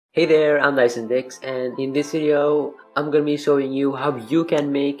Hey there, I'm Dex, and in this video I'm gonna be showing you how you can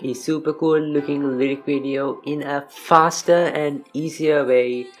make a super cool looking lyric video in a faster and easier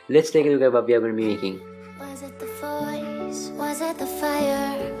way. Let's take a look at what we are gonna be making. Was it the voice? Was it the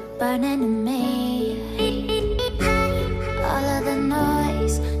fire burning in me? All of the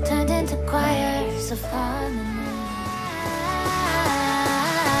noise turned into choirs of harmony.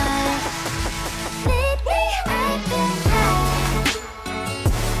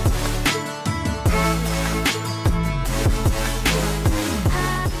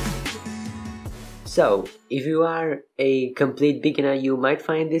 So, if you are a complete beginner, you might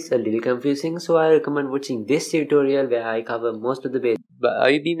find this a little confusing, so I recommend watching this tutorial where I cover most of the basics. But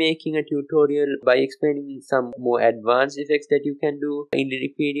I will be making a tutorial by explaining some more advanced effects that you can do in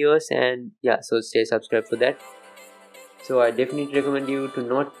lyric videos, and yeah, so stay subscribed for that. So I definitely recommend you to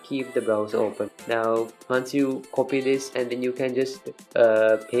not keep the browser open. Now once you copy this, and then you can just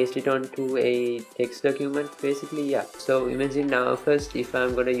paste it onto a text document basically. Yeah, so imagine now first if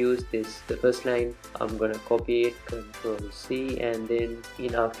I'm gonna use this, the first line, I'm gonna copy it, Control C, and then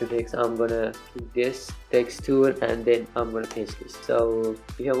in After Effects I'm gonna do this text tool, and then I'm gonna paste this. So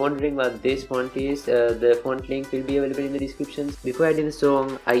if you're wondering what this font is, the font link will be available in the description. Before adding the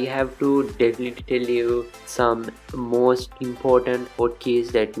song, I have to definitely tell you some most important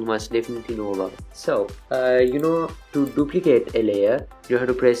hotkeys that you must definitely know about. So to duplicate a layer, you have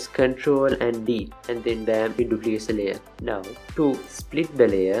to press Ctrl and D, and then bam, it duplicates the layer. Now to split the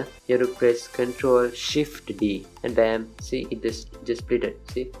layer, you have to press Ctrl Shift D, and bam, see, it just split it.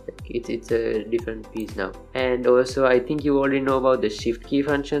 See, it's a different piece now. And also I think you already know about the shift key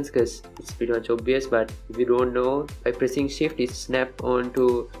functions because it's pretty much obvious, but if you don't know, by pressing shift it snap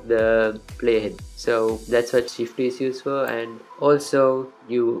onto the playhead. So that's what shift is used for. And also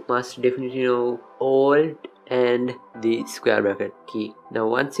you must definitely know Alt and the square bracket key. Now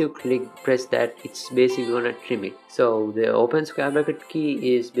once you press that, it's basically gonna trim it. So the open square bracket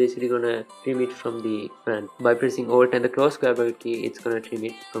key is basically gonna trim it from the front. By pressing Alt and the close square bracket key, it's gonna trim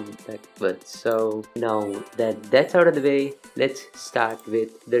it from backwards. So now that that's out of the way, let's start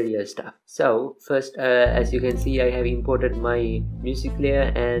with the real stuff. So first, as you can see, I have imported my music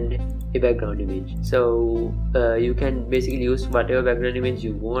layer and a background image. So you can basically use whatever background image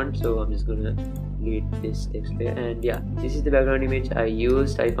you want. So I'm just gonna delete this text layer, and yeah, this is the background image I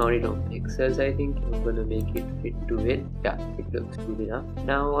used. I found it on Excel, I think. I'm gonna make it fit to it. Yeah, it looks good enough.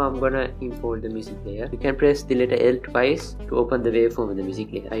 Now I'm gonna import the music layer. You can press the letter L twice to open the waveform of the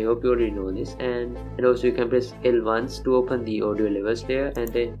music layer. I hope you already know this. And also you can press L once to open the audio levels layer, and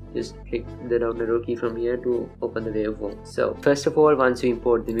then just click the down arrow key from here to open the waveform. So first of all, once you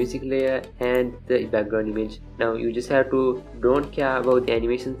import the music layer and the background image, now you just have to don't care about the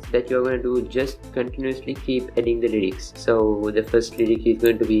animations that you're gonna do, just continuously keep adding the lyrics. So the first lyric is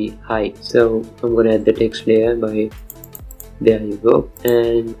going to be hi, so I'm gonna add the text layer by, there you go.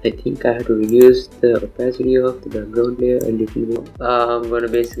 And I think I have to reduce the opacity of the background layer a little bit. I'm gonna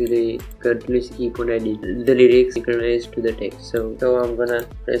basically continuously keep on adding the lyrics synchronized to the text. So I'm gonna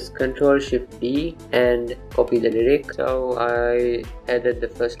press Ctrl Shift D and copy the lyric. So I added the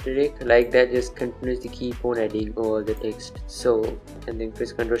first lyric like that, just continuously keep on adding all the text. So and then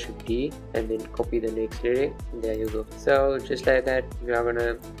press Ctrl Shift D and then copy the next lyric. There you go. So just like that, we are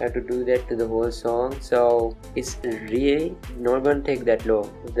gonna have to do that to the whole song. So it's really not gonna take that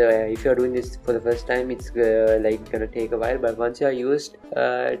long. If you're doing this for the first time, it's like gonna take a while, but once you are used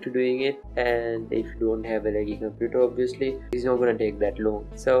to doing it, and if you don't have a laggy computer, obviously it's not gonna take that long.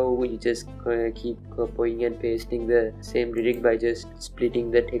 So you just gonna keep copying and pasting the same lyric by just splitting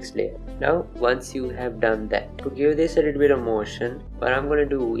the text layer. Now once you have done that, to give this a little bit of motion, what I'm gonna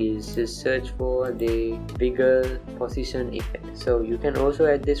do is just search for the wiggle position effect. So you can also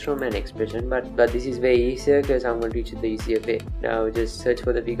add this from an expression, but this is way easier because I'm going to teach you the easier way. Now just search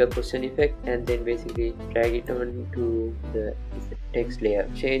for the wiggle position effect, and then basically drag it on to the text layer.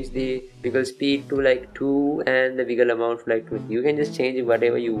 Change the wiggle speed to like 2 and the wiggle amount to like 20. You can just change it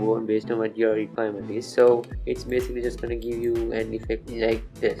whatever you want based on what your requirement is. So it's basically just gonna give you an effect like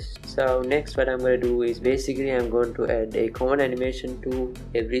this. So next what I'm gonna do is basically I'm going to add a common animation to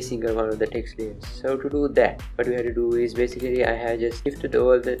every single one of the text layers. So to do that, what we have to do is basically I have just shifted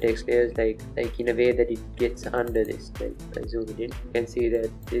all the text layers like in a way that it gets under this. Like I zoom it in, you can see that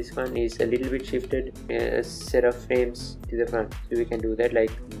this one is a little bit shifted a set of frames to the front. So we can do that,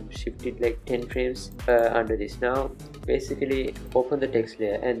 like shift it like 10 frames under this. Now basically open the text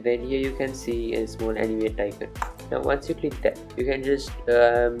layer, and then here you can see a small animate icon. Now once you click that, you can just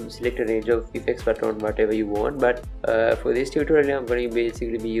select a range of effects button, whatever you want, but for this tutorial I'm going to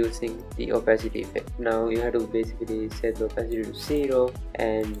basically be using the opacity effect. Now you have to basically set the opacity to 0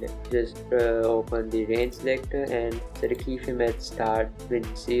 and just open the range selector and set a keyframe at start with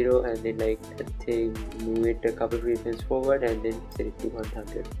 0, and then like I think move it a couple keyframes forward and then set it to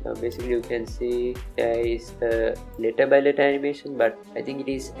 100. Now basically you can see there is a letter by letter animation, but I think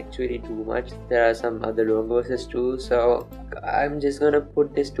it is actually too much. There are some other long verses too, so I'm just gonna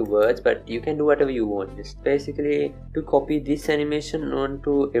put this to words, but you can do whatever you want. Just basically to copy this animation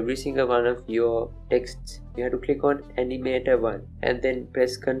onto every single one of your texts, you have to click on animator 1 and then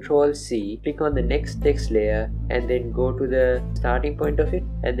press Ctrl C, click on the next text layer and then go to the starting point of it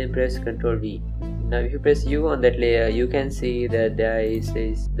and then press Ctrl V. Now if you press U on that layer, you can see that there is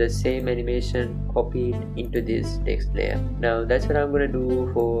the same animation copied into this text layer. Now that's what I'm gonna do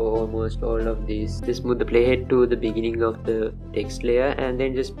for almost all of these. Just move the playhead to the beginning of the text layer and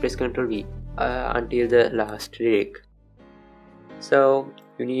then just press Ctrl V until the last lyric. So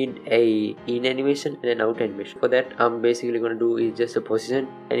you need a in animation and an out animation. For that, I'm basically going to do is just a position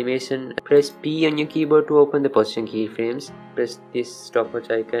animation. Press P on your keyboard to open the position keyframes. Press this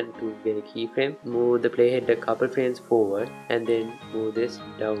stopwatch icon to get a keyframe. Move the playhead a couple frames forward and then move this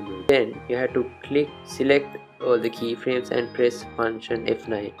downward. Then you have to select all the keyframes and press function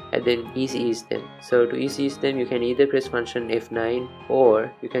F9 and then easy ease them. So to easy ease them, you can either press function F9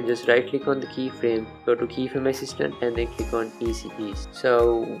 or you can just right click on the keyframe, go to keyframe assistant and then click on easy ease.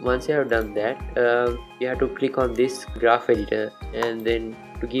 So once you have done that, you have to click on this graph editor and then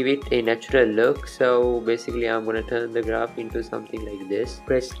to give it a natural look. So basically I'm gonna turn the graph into something like this.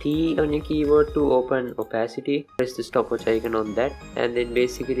 Press T on your keyboard to open opacity, press the stopwatch icon on that and then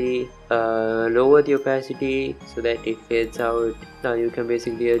basically lower the opacity so that it fades out. Now you can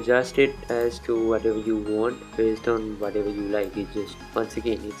basically adjust it as to whatever you want based on whatever you like. It just, once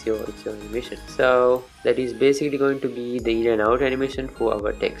again, it's your animation. So that is basically going to be the in and out animation for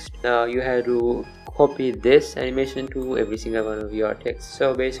our text. Now you have to copy this animation to every single one of your texts.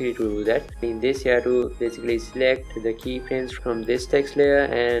 So basically to do that, in this you have to basically select the keyframes from this text layer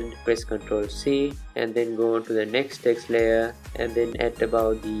and press Ctrl C and then go on to the next text layer and then at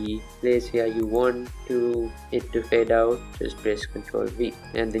about the place where you want it to fade out, just press Ctrl V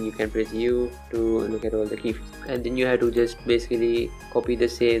and then you can press U to look at all the keyframes, and then you have to just basically copy the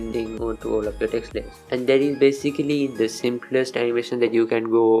same thing onto all of your text layers. And that is basically the simplest animation that you can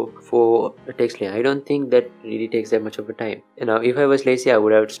go for a text layer. I don't think that really takes that much of a time. And now if I was lazy, I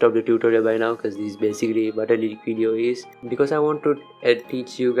would have stopped the tutorial by now, because this is basically what a lyric video is, because I want to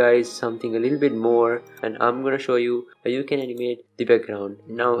teach you guys something a little bit more, and I'm gonna show you how you can animate the background.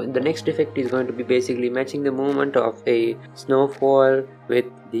 Now the next effect is going to be basically matching the movement of a snowfall with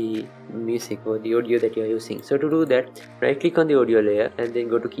the music or the audio that you are using. So to do that, right click on the audio layer and then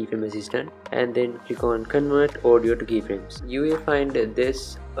go to keyframe assistant and then click on convert audio to keyframes. You will find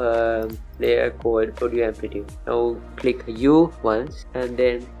this layer called audio amplitude. Now click U once and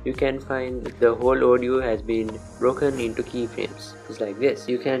then you can find the whole audio has been broken into keyframes, just like this.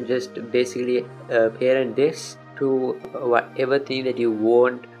 You can just basically parent this to whatever thing that you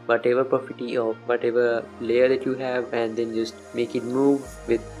want, whatever property of whatever layer that you have, and then just make it move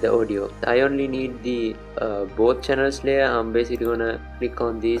with the audio. I only need the both channels layer. I'm basically gonna click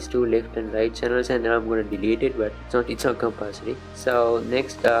on these two left and right channels and then I'm gonna delete it, but it's not compulsory. So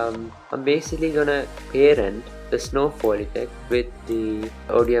next I'm basically gonna parent the snowfall effect with the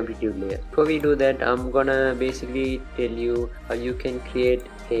audio amplitude layer. Before we do that, I'm gonna basically tell you how you can create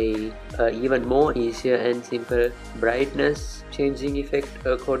a even more easier and simple brightness changing effect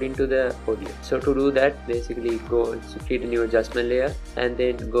according to the audio. So to do that, basically go to create a new adjustment layer and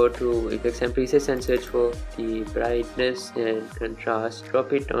then go to effects and presets and search for the brightness and contrast.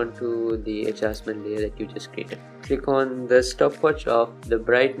 Drop it onto the adjustment layer that you just created. Click on the stopwatch of the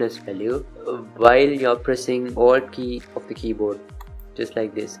brightness value while you're pressing Alt key of the keyboard, just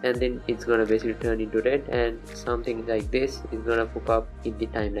like this, and then it's gonna basically turn into red and something like this is gonna pop up in the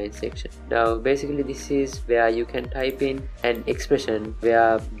timeline section. Now basically this is where you can type in an expression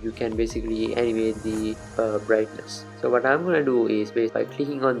where you can basically animate the brightness. So what I'm gonna do is, by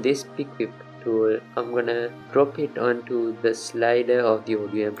clicking on this pick whip tool, I'm gonna drop it onto the slider of the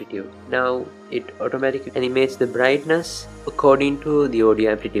audio amplitude. Now it automatically animates the brightness according to the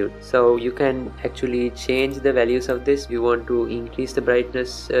audio amplitude. So you can actually change the values of this. If you want to increase the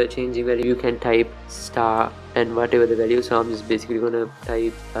brightness changing value, you can type star and whatever the value. So I'm just basically gonna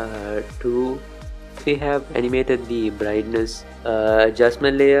type 2. We have animated the brightness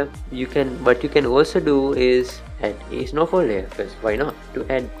adjustment layer. What you can also do is add a snowfall layer, because why not? To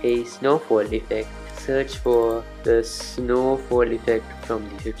add a snowfall effect, search for the snowfall effect from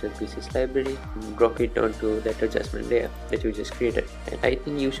the Shifts and Pieces library and drop it onto that adjustment layer that you just created. And I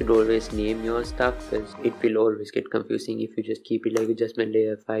think you should always name your stuff, because it will always get confusing if you just keep it like adjustment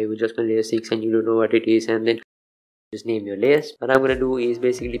layer 5, adjustment layer 6 and you don't know what it is, and then just name your layers. What I'm gonna do is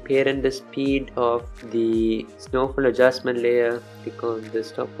basically parent the speed of the snowfall adjustment layer. Click on the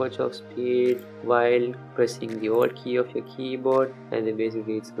stopwatch of speed while pressing the Alt key of your keyboard, and then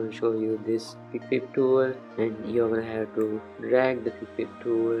basically it's going to show you this quick flip tool, and you're gonna have to drag the quick flip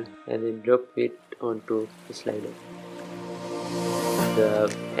tool and then drop it onto the slider.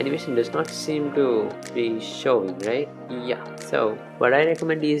 The animation does not seem to be showing, right? Yeah, so what I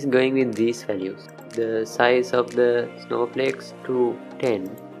recommend is going with these values: the size of the snowflakes to 10,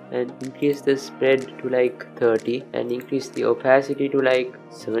 and increase the spread to like 30, and increase the opacity to like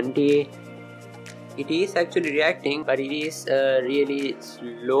 70. It is actually reacting, but it is a really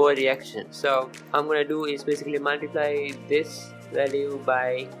slow reaction. So I'm gonna do is basically multiply this value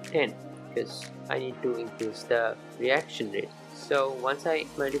by 10, because I need to increase the reaction rate. So once I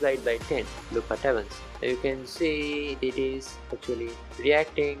multiply it by 10, look what happens. You can see it is actually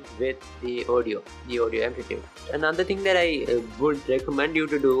reacting with the audio amplitude. Another thing that I would recommend you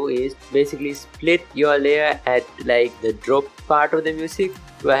to do is basically split your layer at like the drop part of the music.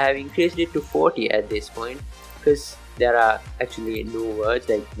 I have increased it to 40 at this point, because there are actually no words.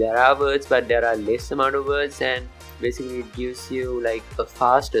 Like there are words, but there are less amount of words, and basically it gives you like a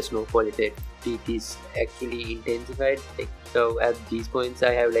faster snowfall effect. It is actually intensified. Like, so at these points I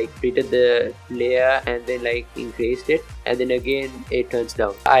have like splitted the layer and then like increased it, and then again it turns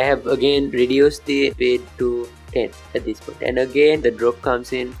down. I have again reduced the speed to 10 at this point, and again the drop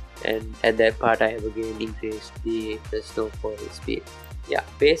comes in, and at that part I have again increased the snowfall speed. Yeah,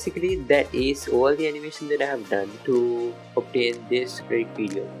 basically that is all the animation that I have done to obtain this great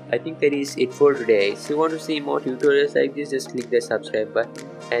video. I think that is it for today. If you want to see more tutorials like this, just click the subscribe button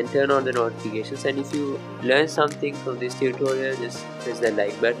and turn on the notifications. And if you learn something from this tutorial, just press the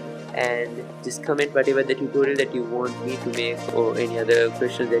like button and just comment whatever the tutorial that you want me to make, or any other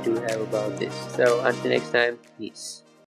questions that you have about this. So until next time, peace.